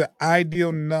is the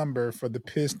ideal number for the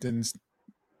Pistons?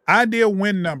 Ideal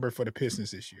win number for the Pistons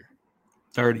this year?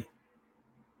 30.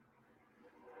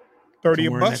 30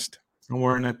 or bust?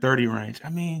 Somewhere in that 30 range. I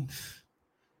mean,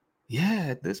 yeah,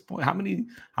 at this point, how many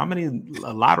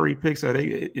lottery picks are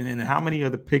they, and how many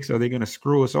of the picks are they going to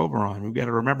screw us over on? We've got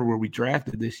to remember where we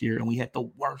drafted this year, and we had the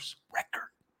worst record.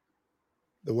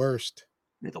 The worst.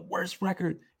 We had the worst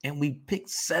record, and we picked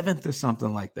 7th or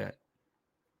something like that.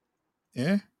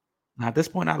 Yeah. Now, at this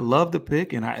point, I love the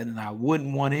pick, and I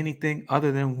wouldn't want anything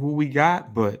other than who we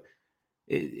got, but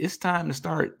it's time to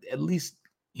start at least,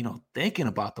 thinking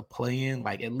about the play-in,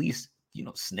 like at least,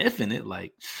 sniffing it,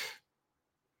 like.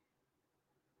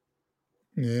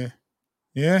 Yeah.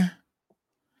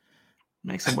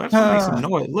 Make some noise. A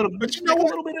little bit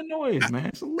of noise, man.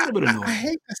 It's a little bit of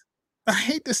noise. I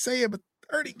hate to say it, but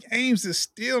 30 games is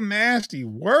still nasty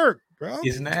work, bro.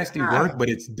 It's nasty work, but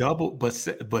it's double. But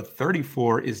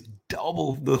 34 is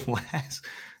double the last.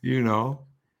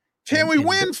 Can we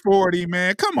win 40,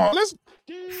 man? Come on, let's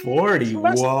 40.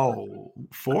 Whoa,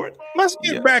 40. Let's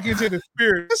get back into the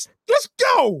spirit. Let's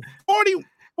go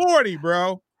 40,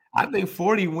 bro. I think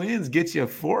 40 wins gets you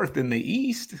 4th in the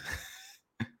East.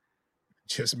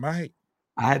 Just might.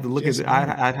 I had to look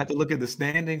I'd have to look at the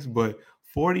standings, but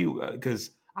 40,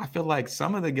 because I feel like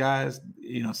some of the guys,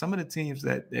 some of the teams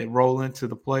that roll into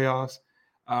the playoffs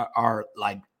are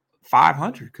like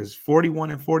 500, because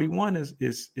 41 and 41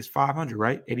 is 500,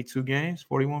 right? 82 games,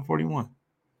 41.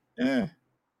 Yeah.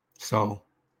 So.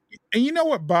 And you know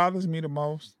what bothers me the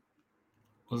most?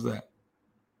 What's that?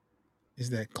 Is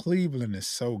that Cleveland is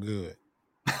so good.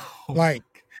 Like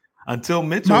until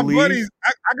Mitchell leaves. Buddies,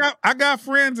 I got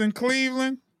friends in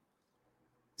Cleveland.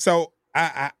 So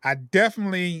I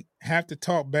definitely have to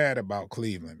talk bad about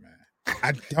Cleveland, man.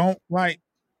 I don't like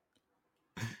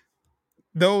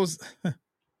those.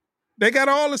 They got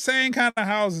all the same kind of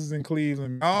houses in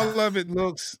Cleveland. All of it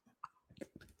looks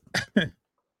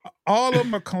all of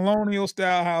them are colonial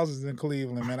style houses in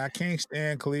Cleveland, man. I can't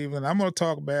stand Cleveland. I'm going to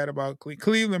talk bad about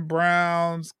Cleveland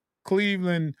Browns,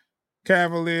 Cleveland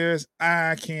Cavaliers.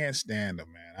 I can't stand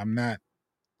them, man. I'm not.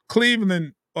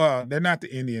 Cleveland, they're not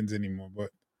the Indians anymore, but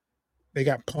they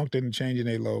got punked into changing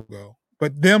their logo.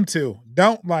 But them two,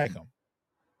 don't like them.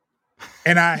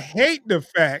 And I hate the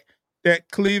fact that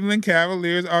Cleveland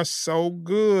Cavaliers are so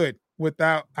good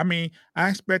without, I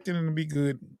expected them to be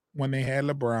good when they had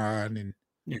LeBron and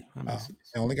they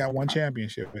only got one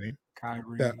championship with him.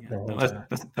 Kyrie.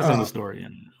 That's another story.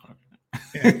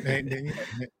 They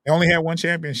only had one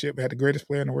championship. Had the greatest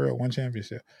player in the world, one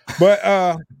championship. But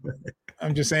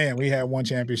I'm just saying, we had one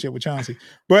championship with Chauncey.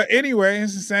 But anyway,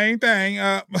 it's the same thing.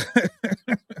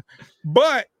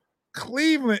 But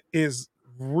Cleveland is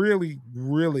really,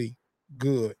 really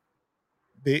good.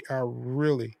 They are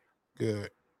really good.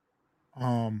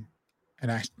 And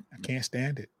I can't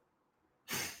stand it.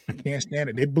 I can't stand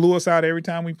it. They blew us out every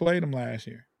time we played them last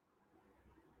year.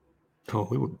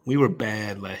 Oh, we were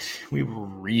bad last year. We were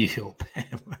real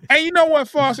bad. And you know what,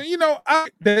 Foster? You know,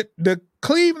 the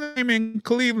Cleveland game in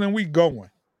Cleveland, we going.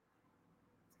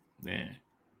 Man.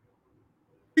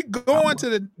 We going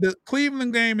to the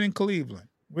Cleveland game in Cleveland.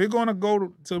 We're going to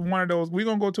go to one of those. We're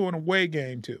going to go to an away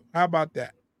game too. How about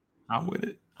that? I'm with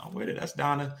it. That's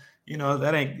down to,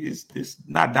 that ain't, it's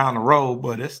not down the road,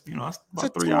 but it's, it's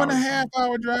about 3 hours. It's a 2.5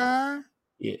 hour drive.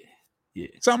 Yeah.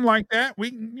 Something like that.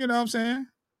 We, you know what I'm saying?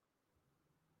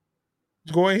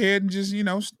 Go ahead and just,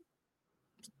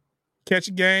 catch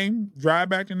a game, drive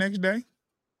back the next day.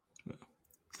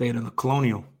 Stay in the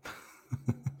Colonial.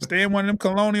 Stay in one of them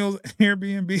Colonials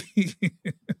Airbnb.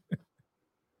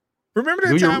 Remember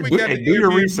that time we got the do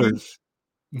your research.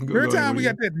 Remember the time we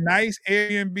got that nice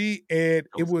Airbnb and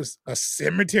it was a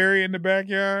cemetery in the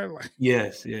backyard?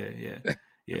 Yes, yeah.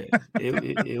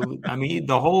 I mean,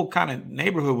 the whole kind of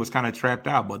neighborhood was kind of trapped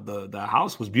out, but the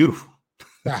house was beautiful.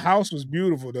 The house was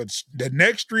beautiful. The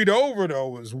next street over, though,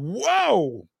 was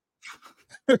whoa.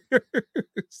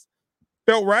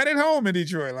 Felt right at home in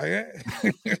Detroit. Like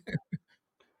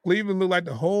Cleveland looked like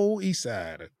the whole east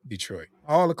side of Detroit.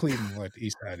 All of Cleveland looked like the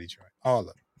east side of Detroit. All of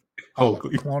them. All of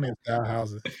them. Colonial style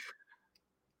houses.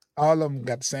 All of them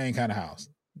got the same kind of house.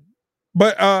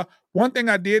 But one thing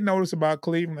I did notice about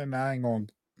Cleveland, I ain't going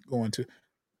to go into,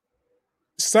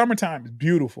 summertime is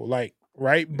beautiful. Like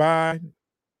right by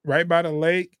the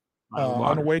lake,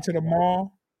 on the way to the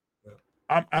mall.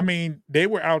 I mean, they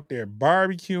were out there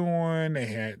barbecuing. They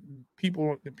had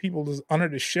people under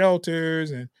the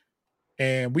shelters,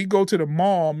 and we go to the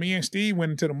mall. Me and Steve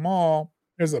went into the mall.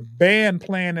 There's a band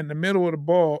playing in the middle of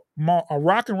the mall, a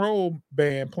rock and roll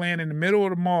band playing in the middle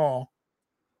of the mall.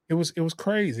 It was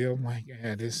crazy. I'm like,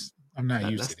 yeah, I'm not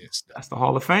used to this stuff. That's the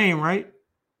Hall of Fame, right?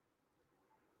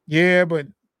 Yeah, but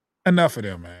enough of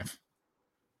them, man.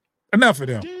 Enough of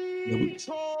them.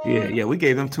 Yeah, we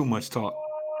gave them too much talk.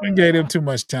 We gave them too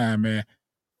much time, man.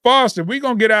 Foster, we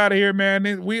gonna get out of here,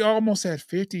 man. We almost had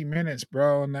 50 minutes,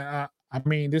 bro. And I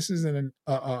mean, this isn't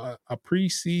a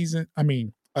preseason. I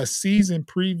mean, a season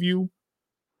preview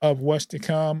of what's to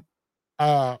come.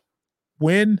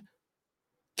 When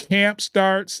camp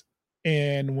starts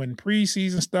and when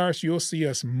preseason starts, you'll see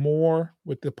us more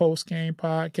with the post game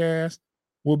podcast.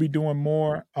 We'll be doing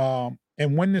more. And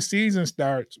when the season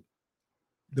starts,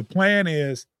 the plan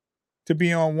is to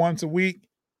be on once a week.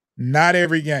 Not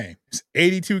every game. It's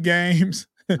 82 games.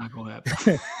 Not gonna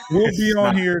happen. We'll be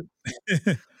on here.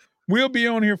 We'll be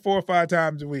on here 4 or 5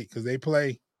 times a week because they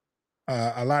play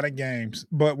a lot of games.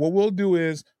 But what we'll do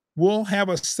is we'll have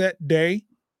a set day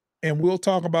and we'll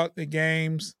talk about the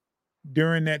games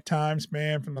during that time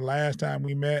span from the last time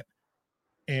we met.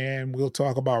 And we'll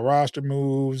talk about roster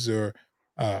moves or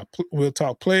we'll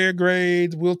talk player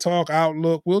grades. We'll talk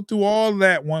outlook. We'll do all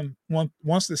that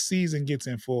once the season gets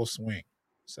in full swing.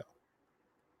 So,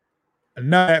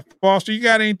 enough. Foster, you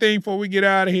got anything before we get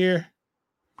out of here?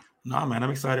 No, man, I'm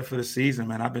excited for the season,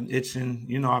 man. I've been itching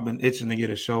to get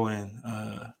a show in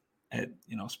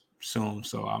soon.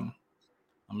 So I'm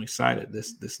excited.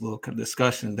 This little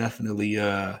discussion definitely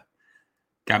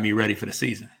got me ready for the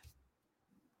season.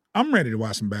 I'm ready to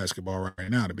watch some basketball right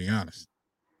now, to be honest.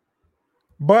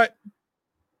 But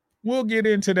we'll get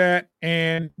into that.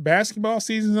 And basketball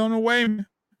season's on the way.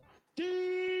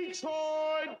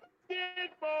 Detroit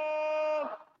football.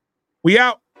 We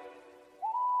out.